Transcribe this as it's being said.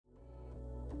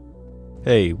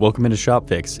Hey, welcome into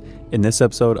Shopfix. In this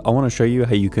episode, I want to show you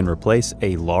how you can replace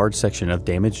a large section of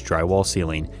damaged drywall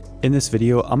ceiling. In this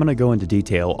video, I'm going to go into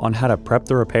detail on how to prep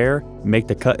the repair, make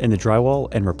the cut in the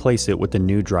drywall, and replace it with the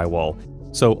new drywall.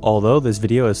 So although this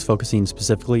video is focusing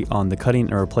specifically on the cutting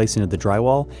and replacing of the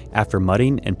drywall, after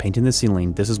mudding and painting the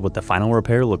ceiling, this is what the final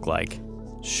repair looked like.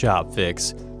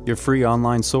 Shopfix, your free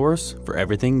online source for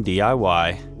everything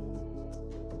DIY.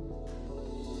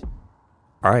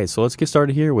 Alright, so let's get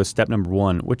started here with step number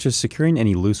 1, which is securing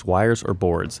any loose wires or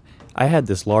boards. I had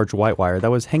this large white wire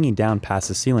that was hanging down past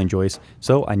the ceiling joist,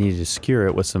 so I needed to secure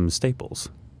it with some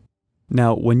staples.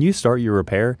 Now, when you start your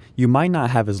repair, you might not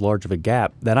have as large of a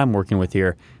gap that I'm working with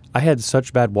here. I had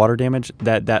such bad water damage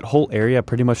that that whole area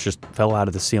pretty much just fell out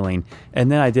of the ceiling,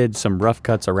 and then I did some rough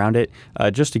cuts around it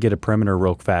just to get a perimeter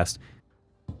real fast.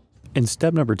 In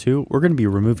step number 2, we're going to be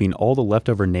removing all the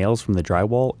leftover nails from the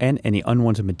drywall and any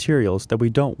unwanted materials that we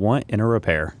don't want in a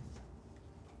repair.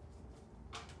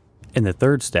 In the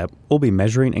third step, we'll be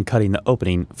measuring and cutting the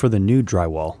opening for the new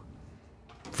drywall.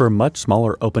 For much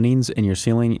smaller openings in your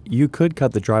ceiling, you could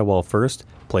cut the drywall first,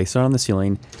 place it on the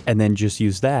ceiling, and then just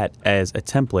use that as a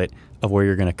template of where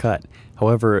you're going to cut.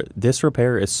 However, this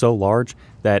repair is so large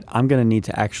that I'm going to need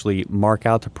to actually mark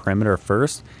out the perimeter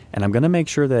first, and I'm going to make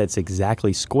sure that it's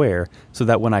exactly square so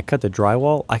that when I cut the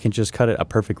drywall, I can just cut it a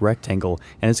perfect rectangle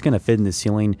and it's going to fit in the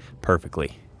ceiling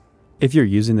perfectly. If you're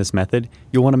using this method,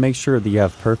 you'll want to make sure that you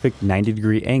have perfect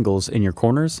 90-degree angles in your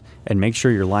corners and make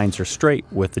sure your lines are straight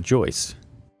with the joists.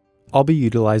 I'll be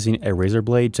utilizing a razor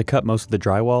blade to cut most of the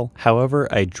drywall, however,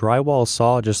 a drywall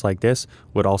saw just like this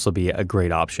would also be a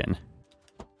great option.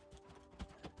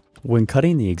 When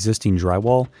cutting the existing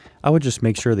drywall, I would just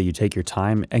make sure that you take your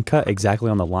time and cut exactly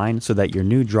on the line so that your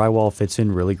new drywall fits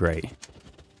in really great.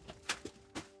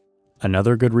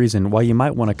 Another good reason why you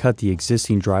might want to cut the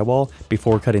existing drywall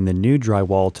before cutting the new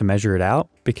drywall to measure it out,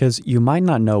 because you might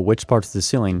not know which parts of the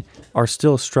ceiling are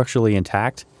still structurally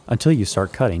intact until you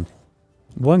start cutting.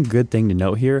 One good thing to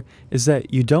note here is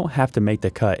that you don't have to make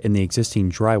the cut in the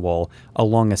existing drywall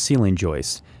along a ceiling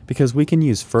joist, because we can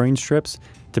use furring strips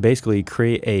to basically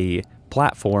create a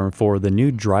platform for the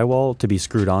new drywall to be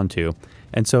screwed onto.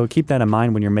 And so keep that in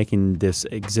mind when you're making this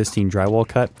existing drywall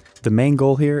cut. The main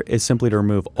goal here is simply to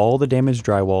remove all the damaged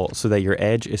drywall so that your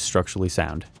edge is structurally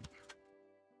sound.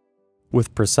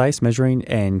 With precise measuring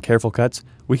and careful cuts,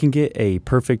 we can get a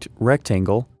perfect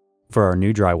rectangle for our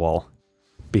new drywall.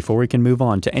 Before we can move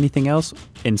on to anything else,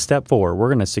 in step 4, we're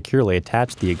going to securely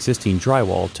attach the existing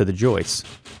drywall to the joists.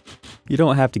 You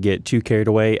don't have to get too carried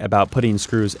away about putting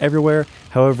screws everywhere.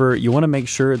 However, you want to make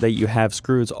sure that you have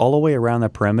screws all the way around the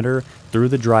perimeter, through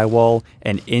the drywall,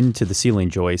 and into the ceiling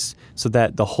joists, so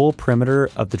that the whole perimeter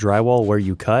of the drywall where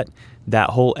you cut, that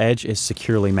whole edge is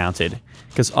securely mounted.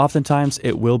 Because oftentimes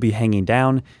it will be hanging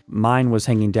down. Mine was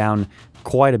hanging down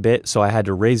quite a bit, so I had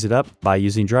to raise it up by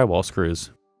using drywall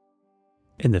screws.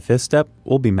 In the 5th step,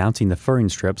 we'll be mounting the furring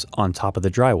strips on top of the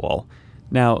drywall.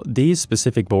 Now, these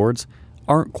specific boards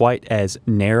aren't quite as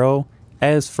narrow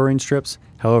as furring strips.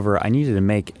 However, I needed to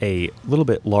make a little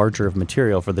bit larger of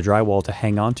material for the drywall to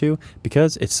hang onto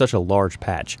because it's such a large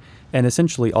patch. And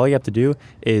essentially all you have to do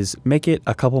is make it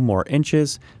a couple more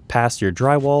inches past your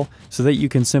drywall so that you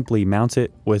can simply mount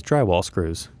it with drywall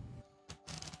screws.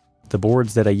 The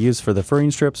boards that I use for the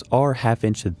furring strips are 1/2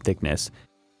 inch in thickness.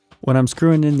 When I'm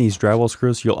screwing in these drywall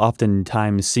screws, you'll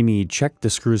oftentimes see me check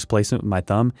the screws placement with my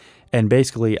thumb, and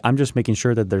basically I'm just making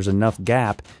sure that there's enough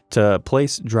gap to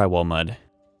place drywall mud.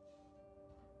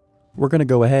 We're going to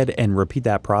go ahead and repeat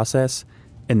that process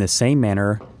in the same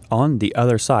manner on the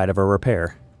other side of our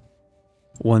repair.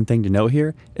 One thing to note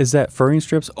here is that furring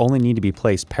strips only need to be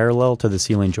placed parallel to the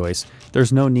ceiling joist.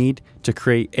 There's no need to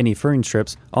create any furring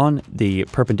strips on the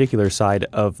perpendicular side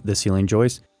of the ceiling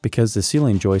joist because the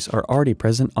ceiling joists are already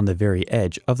present on the very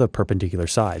edge of the perpendicular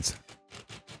sides.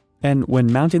 And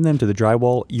when mounting them to the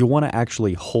drywall, you'll want to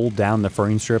actually hold down the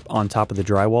furring strip on top of the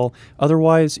drywall.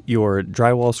 Otherwise, your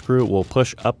drywall screw will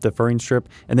push up the furring strip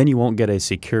and then you won't get a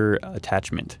secure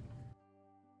attachment.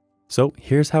 So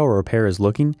here's how our repair is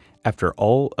looking after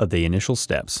all of the initial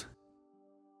steps.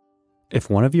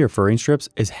 If one of your furring strips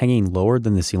is hanging lower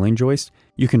than the ceiling joist,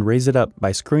 you can raise it up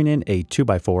by screwing in a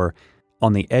 2x4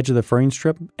 on the edge of the furring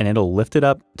strip and it'll lift it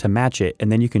up to match it,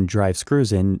 and then you can drive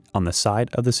screws in on the side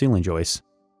of the ceiling joist.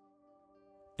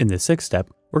 In the 6th step,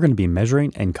 we're going to be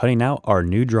measuring and cutting out our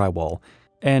new drywall.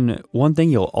 And one thing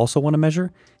you'll also want to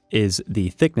measure is the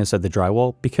thickness of the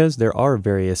drywall because there are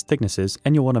various thicknesses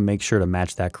and you'll want to make sure to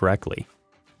match that correctly.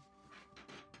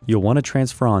 You'll want to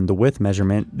transfer on the width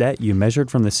measurement that you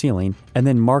measured from the ceiling and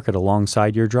then mark it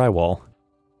alongside your drywall.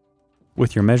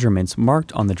 With your measurements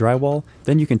marked on the drywall,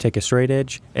 then you can take a straight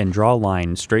edge and draw a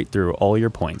line straight through all your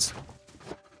points.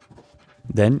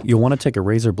 Then you'll want to take a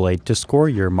razor blade to score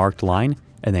your marked line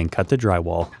and then cut the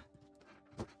drywall.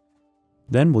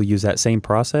 Then we'll use that same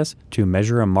process to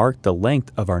measure and mark the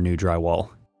length of our new drywall.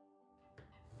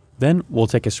 Then we'll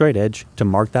take a straight edge to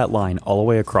mark that line all the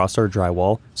way across our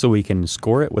drywall so we can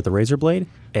score it with a razor blade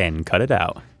and cut it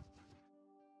out.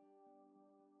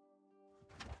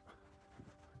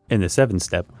 In the 7th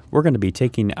step, we're going to be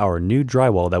taking our new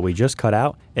drywall that we just cut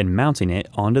out and mounting it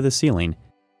onto the ceiling.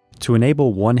 To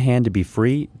enable one hand to be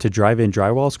free to drive in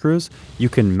drywall screws, you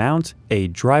can mount a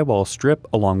drywall strip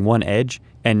along one edge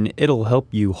and it'll help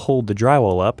you hold the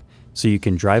drywall up so you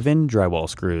can drive in drywall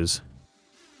screws.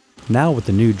 Now with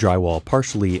the new drywall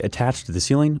partially attached to the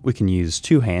ceiling, we can use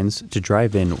 2 hands to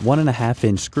drive in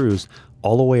 1.5-inch screws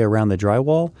all the way around the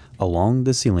drywall along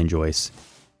the ceiling joists.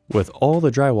 With all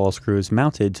the drywall screws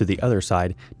mounted to the other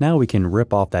side, now we can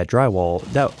rip off that drywall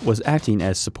that was acting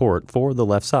as support for the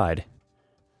left side.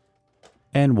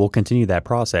 And we'll continue that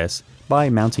process by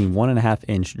mounting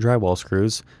 1.5-inch drywall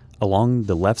screws along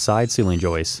the left side ceiling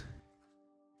joists.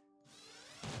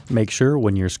 Make sure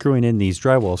when you're screwing in these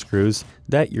drywall screws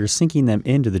that you're sinking them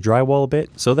into the drywall a bit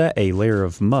so that a layer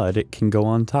of mud can go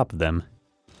on top of them.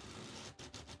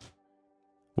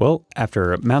 Well,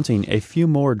 after mounting a few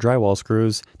more drywall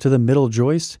screws to the middle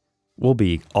joist, we'll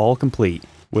be all complete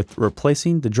with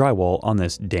replacing the drywall on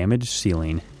this damaged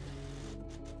ceiling.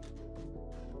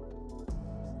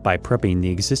 By prepping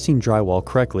the existing drywall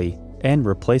correctly and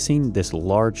replacing this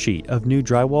large sheet of new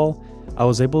drywall, I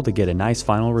was able to get a nice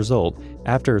final result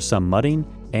after some mudding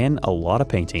and a lot of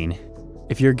painting.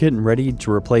 If you're getting ready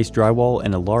to replace drywall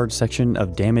in a large section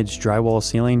of damaged drywall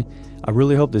ceiling, I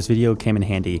really hope this video came in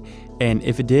handy, and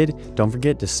if it did, don't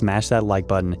forget to smash that like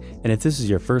button, and if this is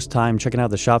your first time checking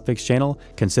out the Shopfix channel,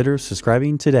 consider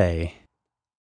subscribing today.